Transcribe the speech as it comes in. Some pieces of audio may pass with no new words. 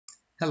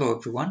Hello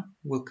everyone,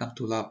 welcome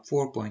to Lab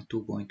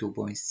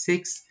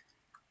 4.2.2.6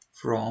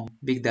 from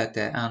Big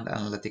Data and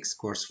Analytics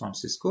course from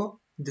Cisco.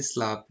 This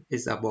lab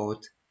is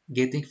about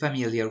getting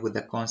familiar with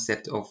the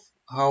concept of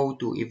how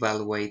to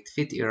evaluate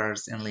fit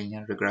errors in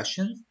linear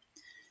regression.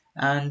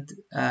 And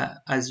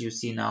as you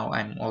see now,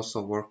 I'm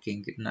also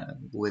working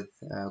with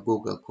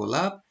Google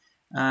Colab,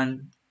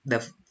 and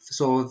the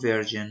sole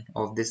version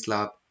of this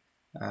lab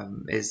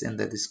is in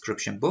the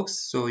description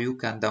box, so you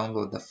can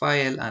download the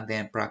file and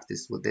then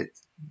practice with it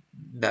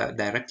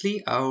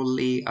directly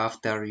only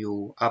after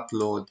you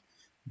upload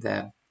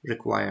the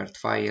required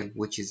file,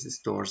 which is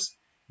stores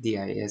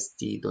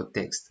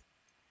dist.txt.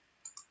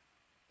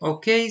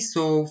 Okay,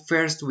 so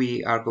first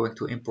we are going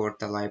to import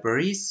the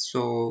libraries.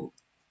 So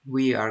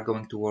we are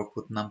going to work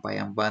with NumPy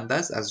and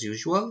Pandas as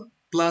usual.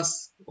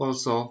 Plus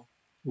also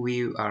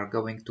we are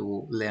going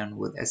to learn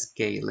with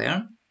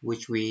sklearn,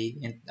 which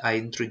I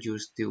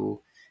introduced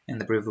you in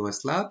the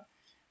previous lab.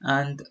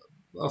 And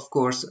of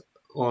course,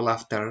 all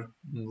after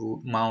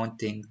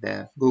mounting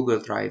the Google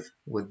Drive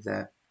with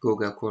the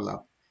Google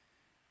Colab.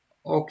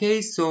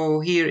 Okay, so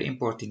here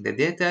importing the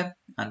data,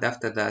 and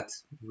after that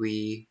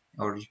you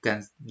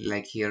can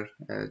like here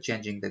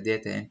changing the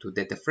data into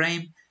data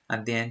frame,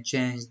 and then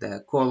change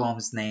the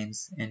columns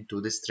names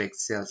into district,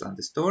 cells, and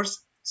the stores.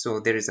 So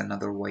there is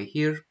another way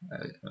here,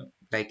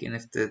 like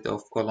instead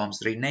of columns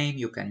rename,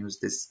 you can use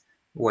this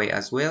way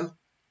as well.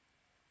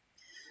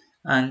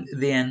 And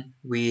then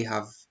we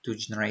have to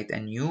generate a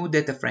new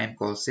data frame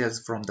called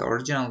cells from the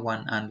original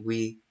one, and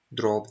we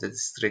drop the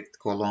district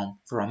column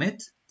from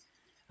it.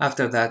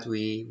 After that,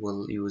 we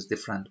will use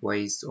different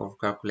ways of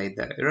calculate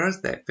the errors.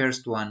 The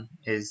first one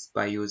is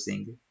by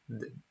using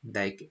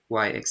the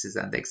y-axis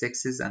and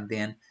x-axis, and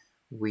then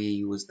we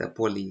use the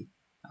poly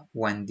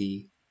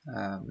 1D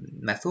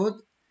method,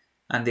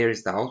 and there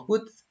is the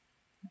output.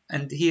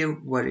 And here,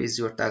 what is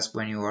your task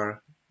when you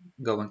are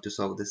going to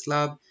solve this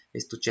lab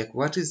is to check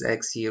what is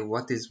x here,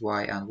 what is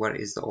y, and where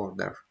is the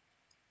order.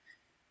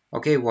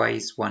 Okay, y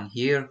is 1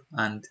 here,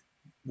 and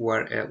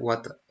what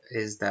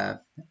is the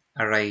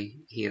array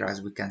here,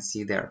 as we can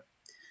see there.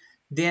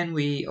 Then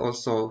we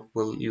also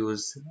will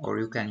use, or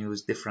you can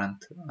use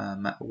different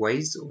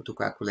ways to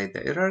calculate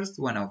the errors.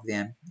 One of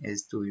them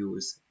is to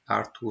use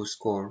R2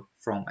 score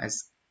from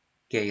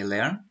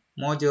sklearn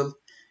module.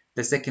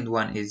 The second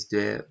one is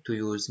to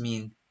use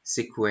mean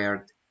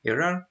squared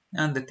error,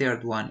 and the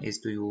third one is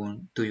to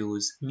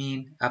use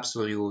mean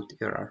absolute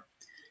error.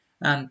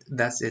 And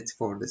that's it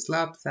for this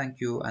lab. Thank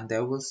you, and I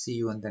will see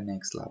you in the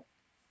next lab.